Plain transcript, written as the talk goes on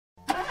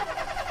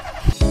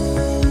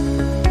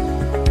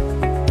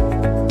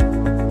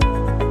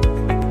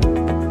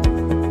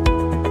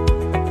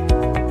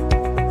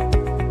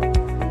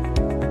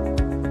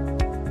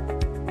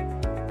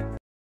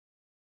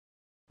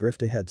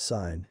Drift ahead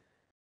sign.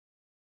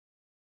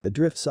 The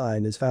drift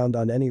sign is found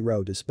on any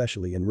road,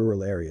 especially in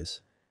rural areas.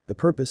 The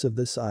purpose of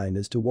this sign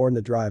is to warn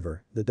the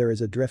driver that there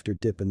is a drift or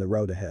dip in the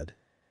road ahead.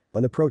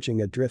 When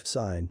approaching a drift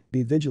sign,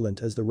 be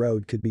vigilant as the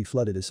road could be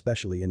flooded,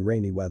 especially in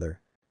rainy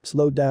weather.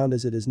 Slow down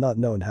as it is not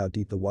known how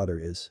deep the water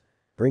is.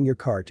 Bring your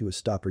car to a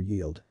stop or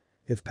yield.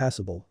 If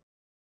passable,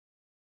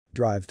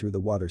 drive through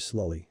the water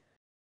slowly.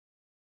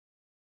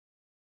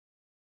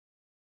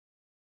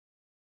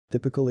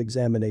 Typical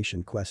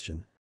examination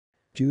question.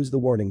 Choose the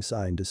warning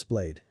sign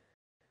displayed.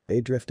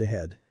 A. Drift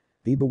ahead.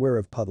 B. Beware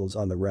of puddles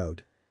on the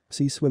road.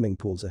 C. Swimming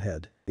pools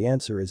ahead. The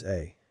answer is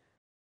A.